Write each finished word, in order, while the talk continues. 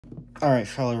Alright,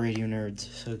 fellow radio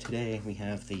nerds, so today we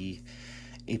have the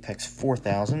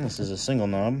APX4000. This is a single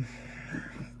knob.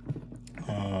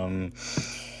 Model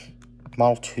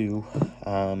 2.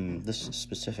 This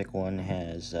specific one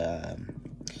has 5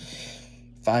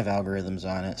 algorithms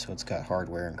on it, so it's got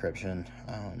hardware encryption.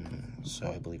 So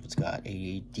I believe it's got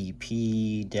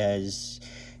ADP, DES,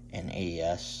 and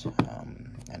AES,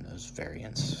 and those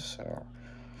variants. So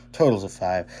totals of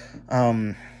 5.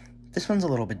 This one's a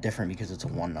little bit different because it's a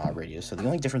one-knob radio. So the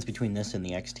only difference between this and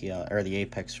the XTL or the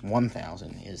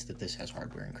APX1000 is that this has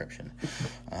hardware encryption.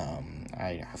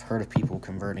 I have heard of people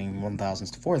converting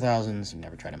 1000s to 4000s, and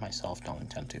never tried it myself. Don't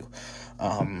intend to.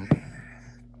 The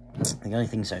only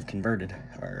things I've converted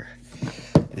are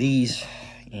these,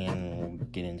 and we'll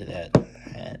get into that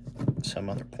at some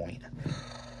other point.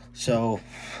 So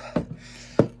we'll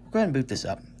go ahead and boot this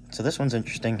up. So this one's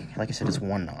interesting. Like I said, it's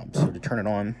one knob. So to turn it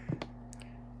on,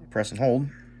 press and hold.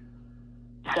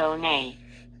 Zone A,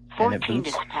 14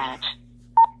 dispatch.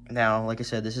 Now, like I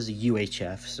said, this is a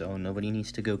UHF, so nobody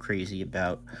needs to go crazy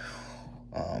about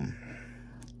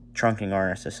trunking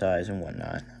RSSIs and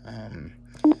whatnot.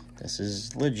 This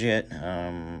is legit.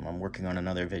 I'm working on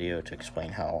another video to explain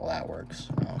how all that works.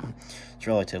 It's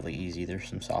relatively easy. There's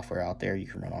some software out there you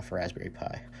can run off a Raspberry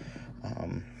Pi.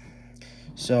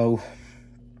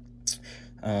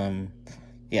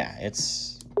 Yeah,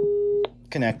 it's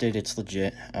connected, it's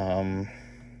legit. And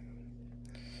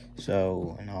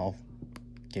I'll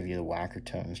give you the whacker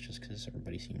tones just because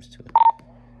everybody seems to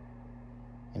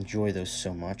enjoy those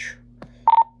so much.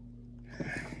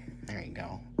 There you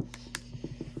go.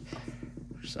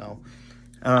 So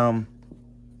I'll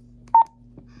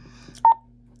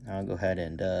go ahead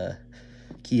and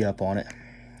key up on it,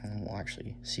 and we'll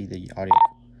actually see the audio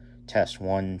test.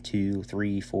 1, 2,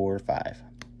 3, 4, 5.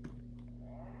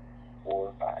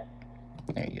 4, 5.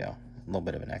 There you go. A little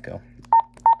bit of an echo.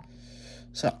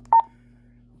 So,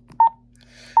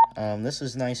 this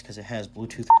is nice because it has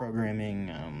Bluetooth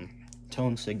programming,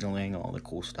 tone signaling, all the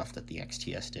cool stuff that the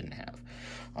XTS didn't have.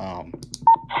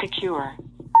 Secure.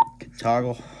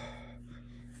 Toggle.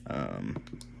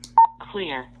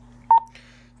 Clear.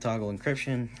 Toggle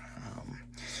encryption.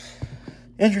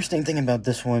 Interesting thing about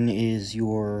this one is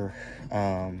your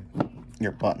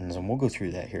buttons, and we'll go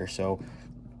through that here. So,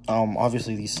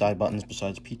 obviously these side buttons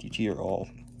besides PTT are all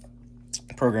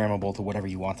programmable to whatever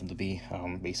you want them to be,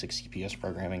 basic CPS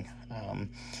programming.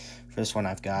 For this one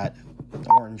I've got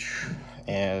orange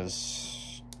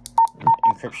as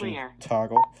encryption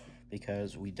toggle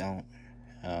because we don't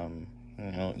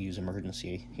use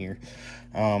emergency here.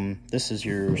 This is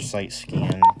your site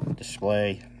scan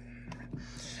display,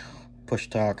 push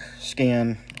talk,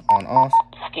 scan, on off,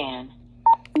 scan,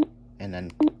 and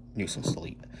then nuisance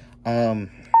delete. I've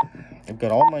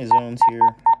got all my zones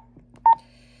here,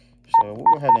 so we'll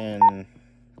go ahead and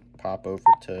pop over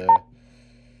to,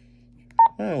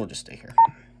 we'll just stay here.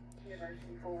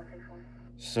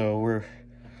 So we're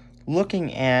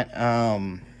looking at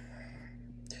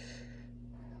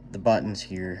the buttons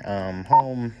here,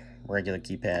 home, regular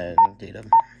keypad, data,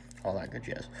 all that good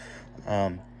jazz.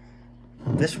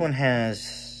 This one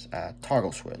has a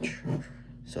toggle switch,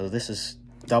 so this is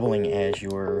doubling as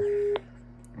your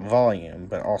volume,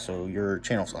 but also your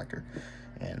channel selector.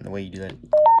 And the way you do that,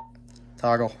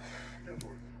 toggle,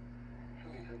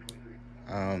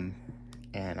 and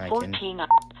I 14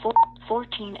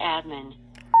 admin.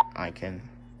 I can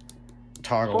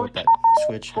toggle with that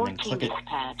switch and then click it,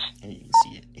 and you can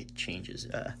see it changes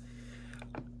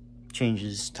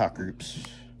talk groups,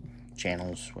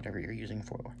 channels, whatever you're using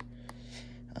for.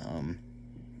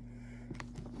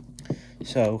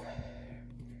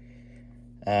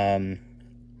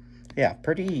 Yeah,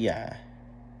 pretty easy.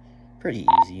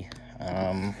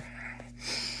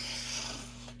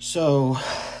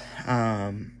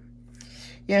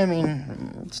 Yeah, I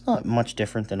mean, it's not much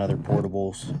different than other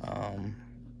portables.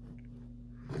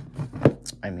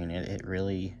 I mean, it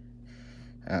really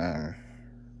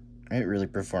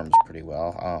performs pretty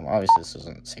well. Obviously, this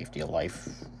isn't safety of life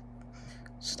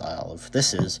style of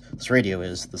this radio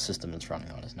is, the system it's running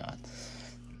on is not.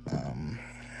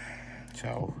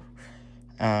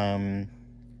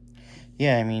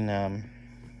 Yeah, I mean,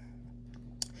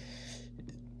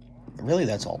 really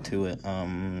that's all to it.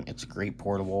 It's great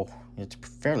portable. It's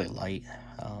fairly light.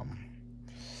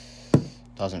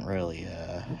 Doesn't really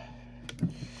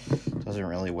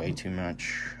weigh too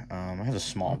much. It has a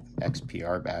small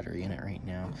XPR battery in it right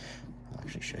now. I'll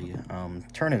actually show you.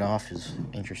 Turn it off is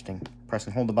interesting. Press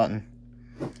and hold the button.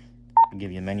 It'll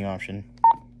give you a menu option.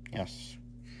 Yes.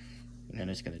 And then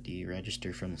it's going to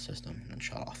deregister from the system and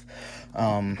shut off.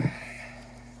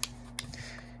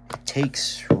 It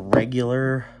takes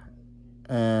regular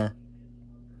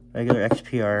regular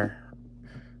XPR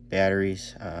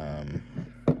batteries.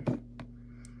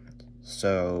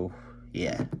 So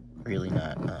yeah, really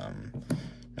not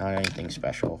anything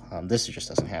special. This just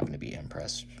doesn't happen to be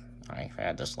Impress. I've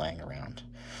had this laying around.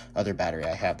 Other battery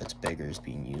I have that's bigger is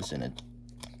being used in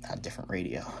a different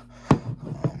radio.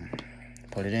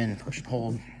 Put it in, push and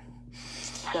hold.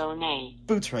 So nay.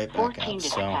 Boots right back 14 up.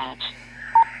 dispatch.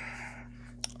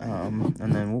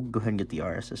 And then we'll go ahead and get the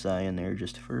RSSI in there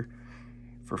just for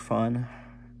fun.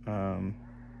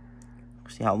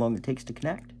 See how long it takes to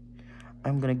connect.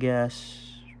 I'm gonna guess.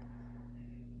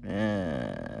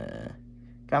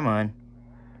 Come on.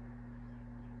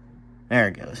 There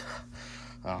it goes.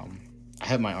 I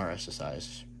have my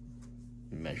RSSIs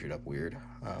measured up weird.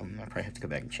 I probably have to go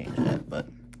back and change that, but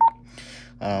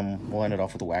we'll end it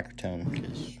off with a whacker tone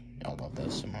because y'all love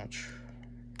those so much.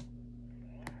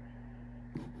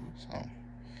 So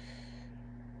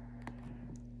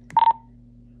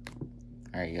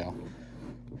there you go.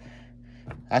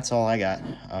 That's all I got.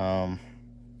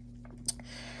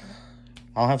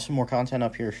 I'll have some more content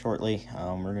up here shortly.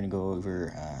 We're going to go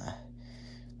over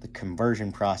the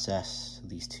conversion process of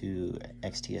these two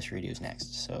XTS radios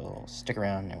next. So stick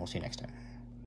around and we'll see you next time.